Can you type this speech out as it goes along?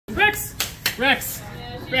Rex!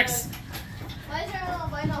 Rex! Why is there a little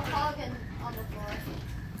vinyl hog on the floor?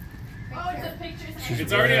 Oh, it's a picture.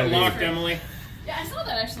 It's already unlocked, Emily. Yeah, I saw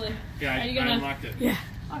that actually. Yeah, Are you gonna... I unlocked it. Yeah.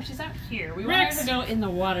 Oh, she's out here. We Rex! want her to go in the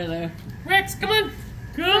water though. Rex, come on!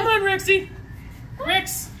 Come on, Rexie!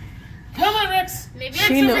 Rex! Come on, Rex! Maybe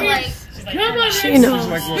She knows. She's like, come on, Rex! She knows.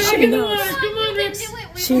 Back She in the knows. water. Come on, Rex!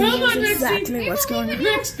 She knows exactly what's going on.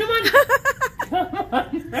 Rex, come on! Come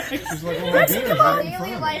on, Rex! She's like, oh my goodness,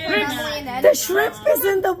 right in front of me. The shrimp is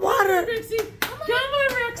in the water. Rexie! Come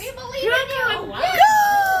on, Rex! We believe in you. Go! Go!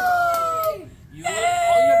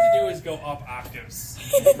 All you have to do is go up octaves.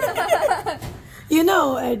 You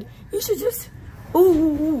know, Ed, you should just.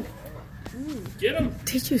 Ooh. Get him!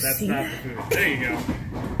 Did you That's see not that? the food. There you go.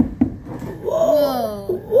 Whoa.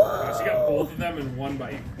 Whoa. She got both of them in one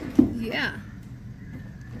bite. Yeah.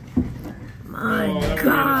 My Oh, that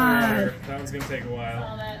God. That one's gonna take a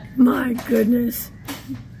while. My goodness.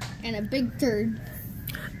 And a big turd.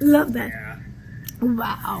 Love that. Yeah.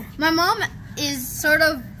 Wow. My mom is sort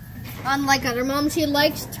of unlike other moms. She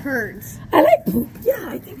likes turds. I like poop. Yeah,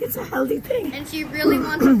 I think it's a healthy thing. And she really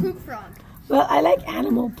wants a poop frog. Well, I like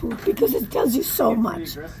animal poop because it tells you so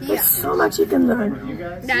much. There's so much you can learn.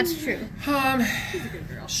 That's true.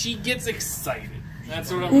 She gets excited.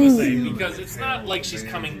 That's what I'm gonna say, because it's not like she's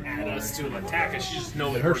coming at us to attack us. She just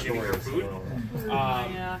knows that we're getting her food.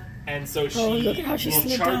 And so she look at how she will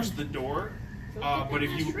slid charge down. the door. But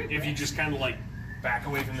if you just kind of like back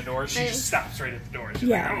away from the door, she just stops right at the door. She's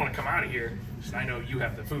like, I don't want to come out of here. She's like, I know you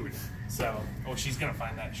have the food. So, she's gonna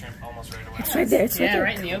find that shrimp almost right away. It's right there. It's right there.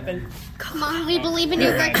 Right in the open. Come on, we believe in you,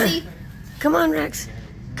 Rexie. Come on, Rex.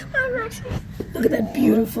 Come on, Rex. Look at that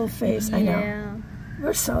beautiful face. I know. Yeah.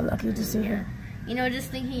 We're so lucky to see her. You know,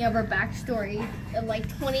 just thinking of her backstory of like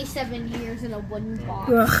 27 years in a wooden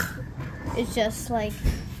box. Ugh. It's just like,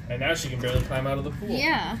 And now she can barely climb out of the pool.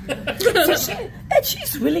 yeah. And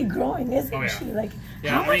she's really growing, isn't Oh, yeah. she? Like,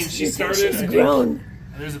 Yeah, how I mean, much do she you think started, she's I think- grown?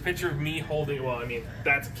 And there's a picture of me holding. Well, I mean,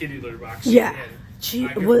 that's a kitty litter box. Yeah. In. She I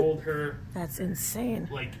could would- hold her. That's insane.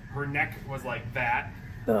 Like her neck was like that,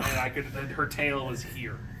 Ugh. and I could. And her tail was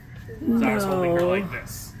here. So I was holding her like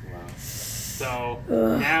this. So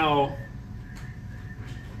now,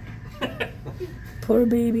 Poor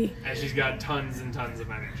baby. and she's got tons and tons of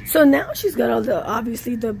energy. So now she's got all the,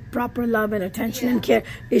 obviously, the proper love and attention and care.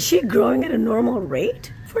 Is she growing at a normal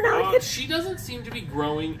rate for now? She doesn't seem to be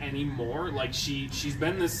growing anymore. Like she's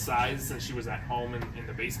been this size since she was at home in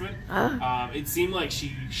the basement. It seemed like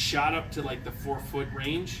she shot up to like the 4-foot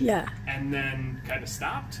range. Yeah. And then kind of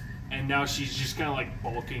stopped. And now she's just kind of like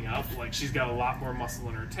bulking up. Like she's got a lot more muscle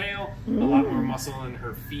in her tail, a lot more muscle in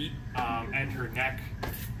her feet and her neck,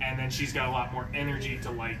 and then she's got a lot more energy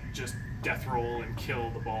to like just death roll and kill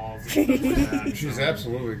the balls and stuff like that. She's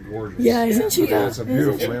absolutely gorgeous. Yeah, isn't she? Yeah, it's a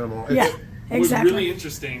beautiful animal. Yeah, It's, It was exactly. really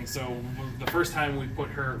interesting. So the first time we put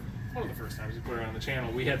her, one of the first times we put her on the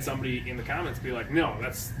channel, we had somebody in the comments be like, "No,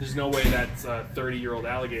 there's no way that's a 30-year-old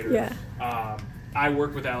alligator." Yeah. I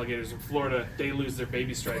work with alligators in Florida. They lose their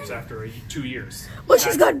baby stripes after 2 years. Well,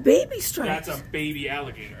 she's got baby stripes. That's a baby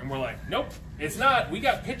alligator, and we're like, "Nope, it's not. We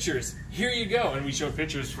got pictures. Here you go." And we showed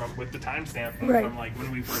pictures with the timestamp from like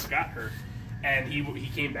when we first got her, and he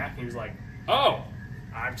came back and he was like, "Oh,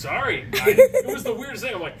 I'm sorry." It was the weirdest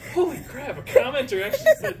thing. I'm like, "Holy crap!" A commenter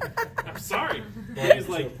actually said, "I'm sorry." And he was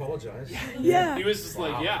like, apologize. Yeah. he was just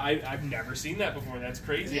like, "Yeah, I've never seen that before. That's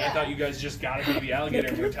crazy. I thought you guys just got a baby alligator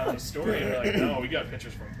and were telling a story." And they're like, "No, we got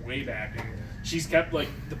pictures from way back." And she's kept like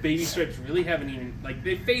the baby stripes really haven't even like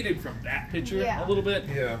they faded from that picture Yeah. a little bit.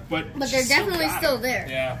 Yeah. But they're she's definitely got still it. there.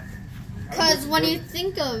 Yeah. Because when you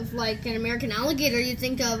think of like an American alligator, you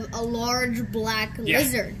think of a large black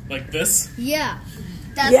lizard. Like this. Yeah.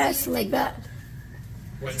 That's Yes, what you like think that.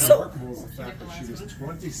 What's So- remarkable is the fact that she was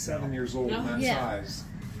 27 years old in that Yeah. size.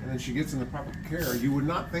 And then she gets in the proper care. You would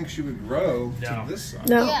not think she would grow No. to this size.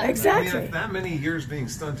 No, Yeah. I mean, exactly. that many years being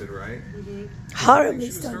stunted, right? Horribly She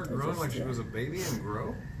would start stunted. growing like she was a baby and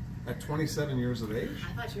grow at 27 years of age.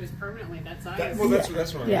 I thought she was permanently that size.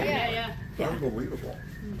 That's what I Yeah. mean. Yeah. Unbelievable.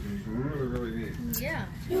 Really, really neat. Yeah.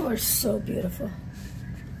 You are so beautiful.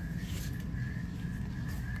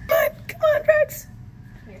 Come on, Rex.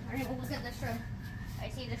 Here, I'm gonna look at the shrimp. I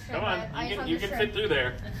see the shrimp. Come I have eyes on, on you the can shrimp. fit through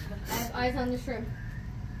there. I have eyes on the shrimp.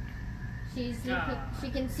 She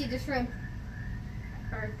can see the shrimp.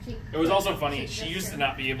 It was also funny. She used to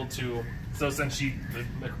not be able to. So since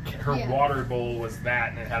her Yeah. water bowl was that,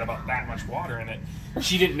 and it had about that much water in it,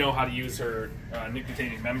 she didn't know how to use her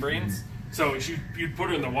nictitating membranes. So you'd put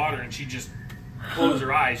her in the water, and she'd just close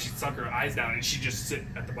her eyes. She'd suck her eyes down, and she'd just sit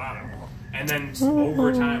at the bottom. And then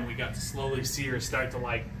over time, we got to slowly see her start to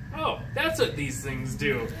like oh, that's what these things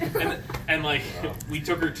do. And like, we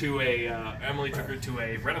took her to Emily took her to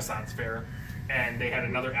a Renaissance fair, and they had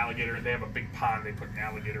another alligator. They have a big pond they put an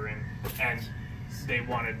alligator in, and they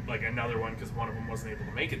wanted like another one because one of them wasn't able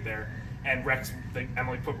to make it there. And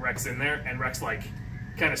Emily put Rex in there, and Rex like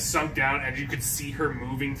kind of sunk down, and you could see her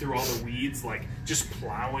moving through all the weeds, like just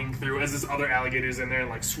plowing through as this other alligator's in there and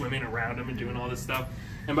like swimming around him and doing all this stuff.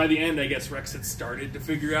 And by the end, I guess Rex had started to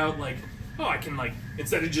figure out like, oh, I can like,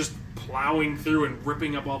 instead of just plowing through and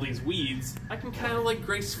ripping up all these weeds, I can kind of like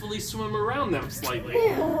gracefully swim around them slightly.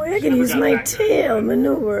 Oh, I can use my tail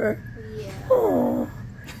maneuver. Yeah. Oh.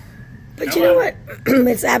 But you know what?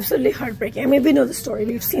 It's absolutely heartbreaking. I mean, we know the story.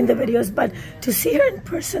 We've seen the videos. But to see her in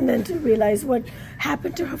person and to realize what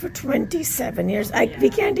happened to her for 27 years,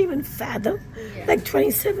 we can't even fathom. Like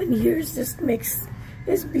 27 years just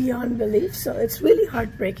is beyond belief. So it's really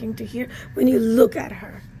heartbreaking to hear when you look at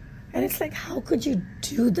her. And it's like, how could you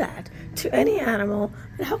do that to any animal?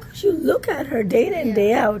 And how could you look at her day in and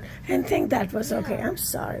day out and think that was okay? I'm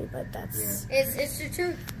sorry, but that's... It's the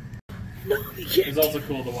truth. No, we can't. It was also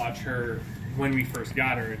cool to watch her when we first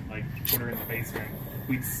got her, like put her in the basement.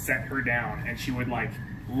 We'd set her down, and she would like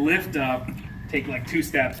lift up, take like 2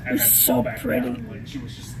 steps, and then fall back down. Like she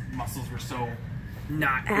was just, muscles were so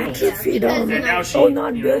not built. And now she,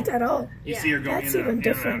 not built at all. You see her go That's in and even out, in and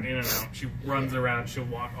different. out, in and out. She runs around. She'll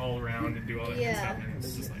walk all around and do all that kind of stuff. And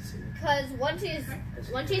it's just like, Because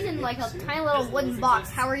once she's in like a tiny little wooden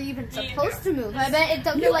box, how are you even supposed to move? I bet it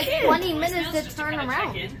took you like 20 minutes to turn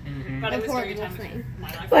around. But it was Before very the time thing.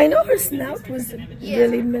 Well, I know her snout was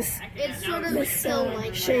really It's sort of still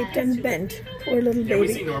like shaped and bent. Poor little yeah, we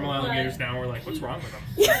see baby. normal alligators now. We're like, what's wrong with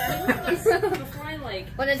them? Before I like,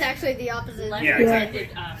 When it's actually the opposite. Yeah, exactly.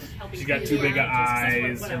 helping She's got people too big of out,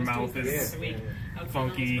 eyes. what Her I was mouth doing is this week. I was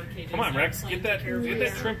funky. on those Come on, Rex, get that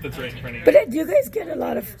shrimp that's right in front of you. But do you guys get a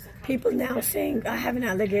lot of people now saying, I have an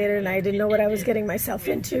alligator and I didn't know what I was getting myself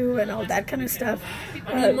into and all that kind of stuff?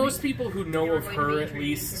 I mean, most people who know of her at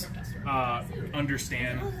least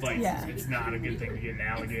understand, like, it's not a good thing to get an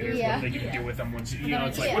alligator. Yeah. What are they going to do with them once you know,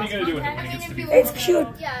 it's like, what are you going to do with them when it gets to be It's cute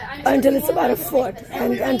until it's about a foot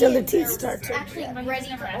and until the teeth start to. actually ready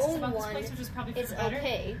to own one, it's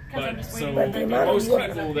okay. But so But the amount of most work.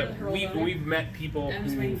 people that we've met people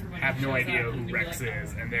who have no idea who Rex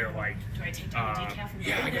is, and they're like,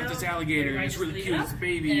 yeah, I got this alligator, and it's really cute, it's a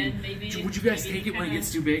baby. Would you guys take it when it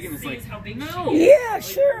gets too big? And it's like, no. Yeah,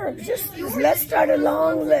 sure. Just let's start a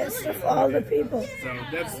long list of all the people. So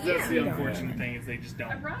that's the unfortunate thing, is they just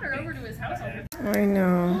don't. I brought her over to his house. I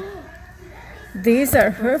know. These are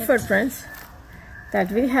her footprints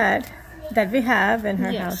that we have in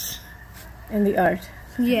her house, in the art.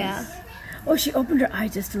 Yeah. Oh, she opened her eye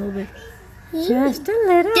just a little bit. Just a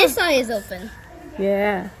little. This eye is open.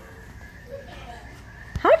 Yeah.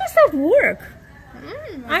 How does that work?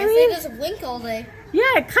 I mean, they just wink all day.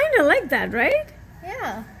 Yeah, kind of like that, right?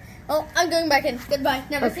 Yeah. Oh, I'm going back in. Goodbye.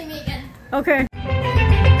 Never see me again. Okay.